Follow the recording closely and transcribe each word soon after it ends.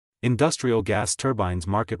Industrial Gas Turbines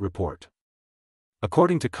Market Report.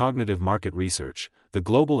 According to Cognitive Market Research, the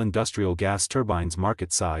global industrial gas turbines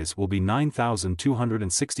market size will be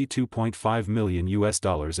 $9,262.5 million in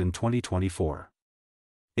 2024.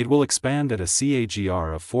 It will expand at a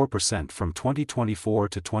CAGR of 4% from 2024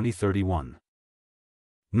 to 2031.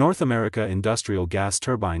 North America industrial gas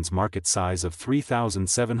turbines market size of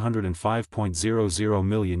 $3,705.00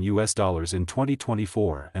 million in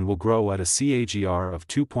 2024 and will grow at a CAGR of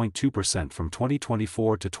 2.2% from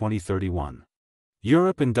 2024 to 2031.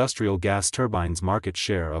 Europe industrial gas turbines market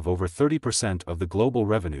share of over 30% of the global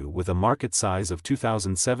revenue with a market size of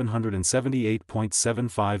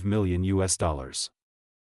 $2,778.75 million.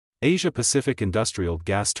 Asia Pacific industrial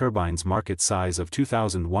gas turbines market size of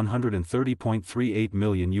 $2,130.38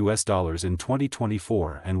 million in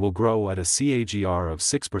 2024 and will grow at a CAGR of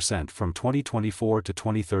 6% from 2024 to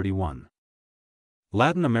 2031.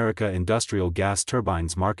 Latin America industrial gas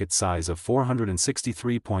turbines market size of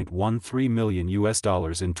 $463.13 million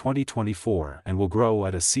in 2024 and will grow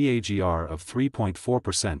at a CAGR of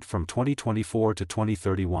 3.4% from 2024 to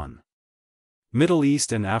 2031. Middle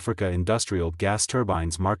East and Africa industrial gas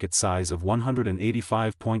turbines market size of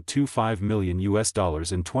 $185.25 million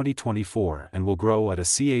in 2024 and will grow at a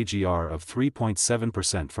CAGR of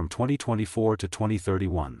 3.7% from 2024 to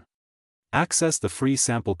 2031. Access the free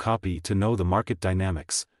sample copy to know the market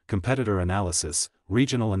dynamics, competitor analysis,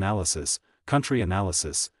 regional analysis, country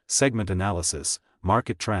analysis, segment analysis,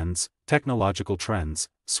 market trends, technological trends,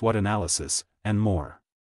 SWOT analysis, and more.